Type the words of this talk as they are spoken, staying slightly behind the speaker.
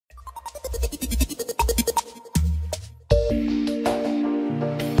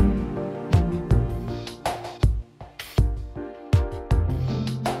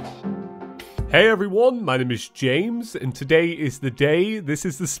Hey everyone, my name is James, and today is the day. This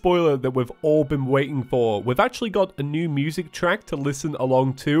is the spoiler that we've all been waiting for. We've actually got a new music track to listen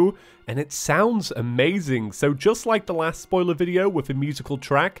along to, and it sounds amazing. So just like the last spoiler video with a musical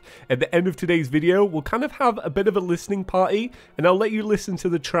track, at the end of today's video, we'll kind of have a bit of a listening party, and I'll let you listen to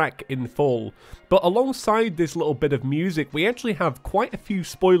the track in full. But alongside this little bit of music, we actually have quite a few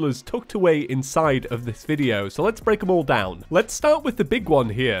spoilers tucked away inside of this video, so let's break them all down. Let's start with the big one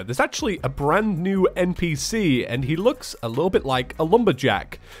here. There's actually a brand new NPC, and he looks a little bit like a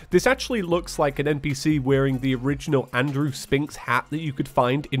lumberjack. This actually looks like an NPC wearing the original Andrew Spinks hat that you could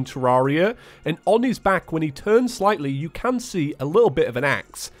find in Terraria, and on his back, when he turns slightly, you can see a little bit of an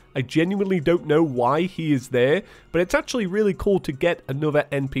axe. I genuinely don't know why he is there, but it's actually really cool to get another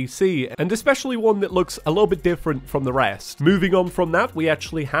NPC, and especially one that looks a little bit different from the rest. Moving on from that, we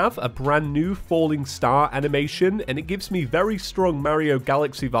actually have a brand new falling star animation, and it gives me very strong Mario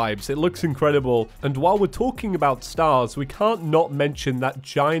Galaxy vibes. It looks incredible, and while we're talking about stars, we can't not mention that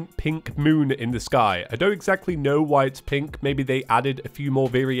giant pink moon in the sky. I don't exactly know why it's pink. Maybe they added a few more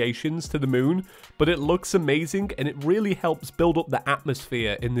variations to the moon, but it looks amazing, and it really helps build up the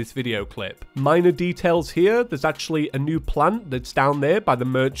atmosphere in this video clip. Minor details here, there's actually a new plant that's down there by the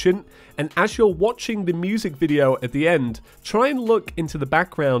merchant, and as you're watching the music video at the end, try and look into the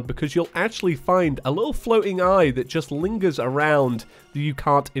background because you'll actually find a little floating eye that just lingers around that you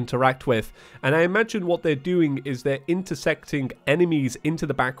can't interact with. And I imagine what they're doing is they're intersecting enemies into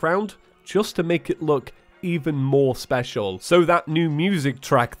the background just to make it look even more special. So that new music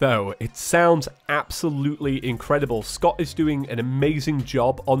track though, it sounds absolutely incredible. Scott is doing an amazing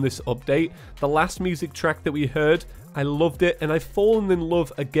job on this update. The last music track that we heard, I loved it, and I've fallen in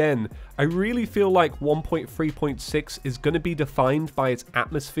love again. I really feel like 1.3.6 is going to be defined by its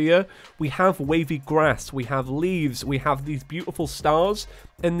atmosphere. We have wavy grass, we have leaves, we have these beautiful stars,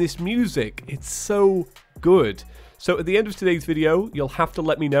 and this music, it's so good. So at the end of today's video, you'll have to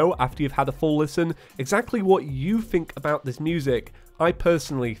let me know after you've had a full listen exactly what you think about this music. I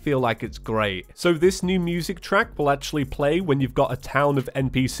personally feel like it's great. So this new music track will actually play when you've got a town of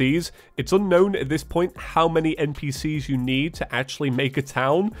NPCs. It's unknown at this point how many NPCs you need to actually make a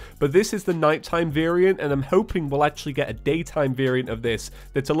town, but this is the nighttime variant, and I'm hoping we'll actually get a daytime variant of this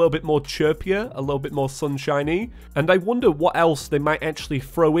that's a little bit more chirpier, a little bit more sunshiny, and I wonder what else they might actually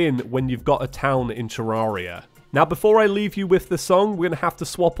throw in when you've got a town in Terraria. Now, before I leave you with the song, we're going to have to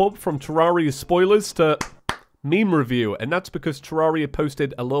swap up from Terraria spoilers to meme review, and that's because Terraria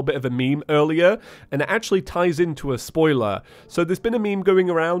posted a little bit of a meme earlier, and it actually ties into a spoiler. So there's been a meme going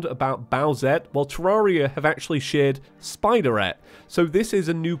around about Bowsette, while Terraria have actually shared Spiderette. So this is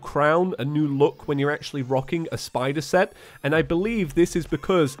a new crown, a new look when you're actually rocking a spider set, and I believe this is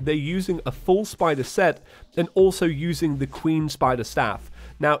because they're using a full spider set and also using the Queen Spider staff.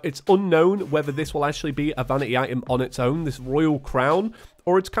 Now, it's unknown whether this will actually be a vanity item on its own, this royal crown,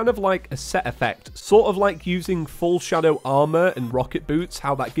 or it's kind of like a set effect, sort of like using full shadow armor and rocket boots,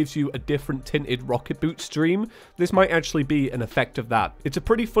 how that gives you a different tinted rocket boot stream. This might actually be an effect of that. It's a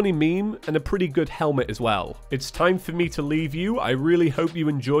pretty funny meme and a pretty good helmet as well. It's time for me to leave you. I really hope you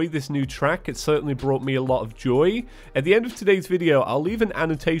enjoy this new track. It certainly brought me a lot of joy. At the end of today's video, I'll leave an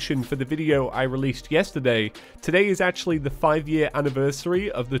annotation for the video I released yesterday. Today is actually the 5-year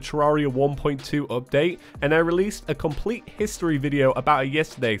anniversary of the Terraria 1.2 update, and I released a complete history video about it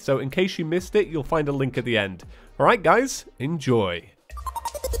yesterday, so in case you missed it, you'll find a link at the end. Alright guys, enjoy.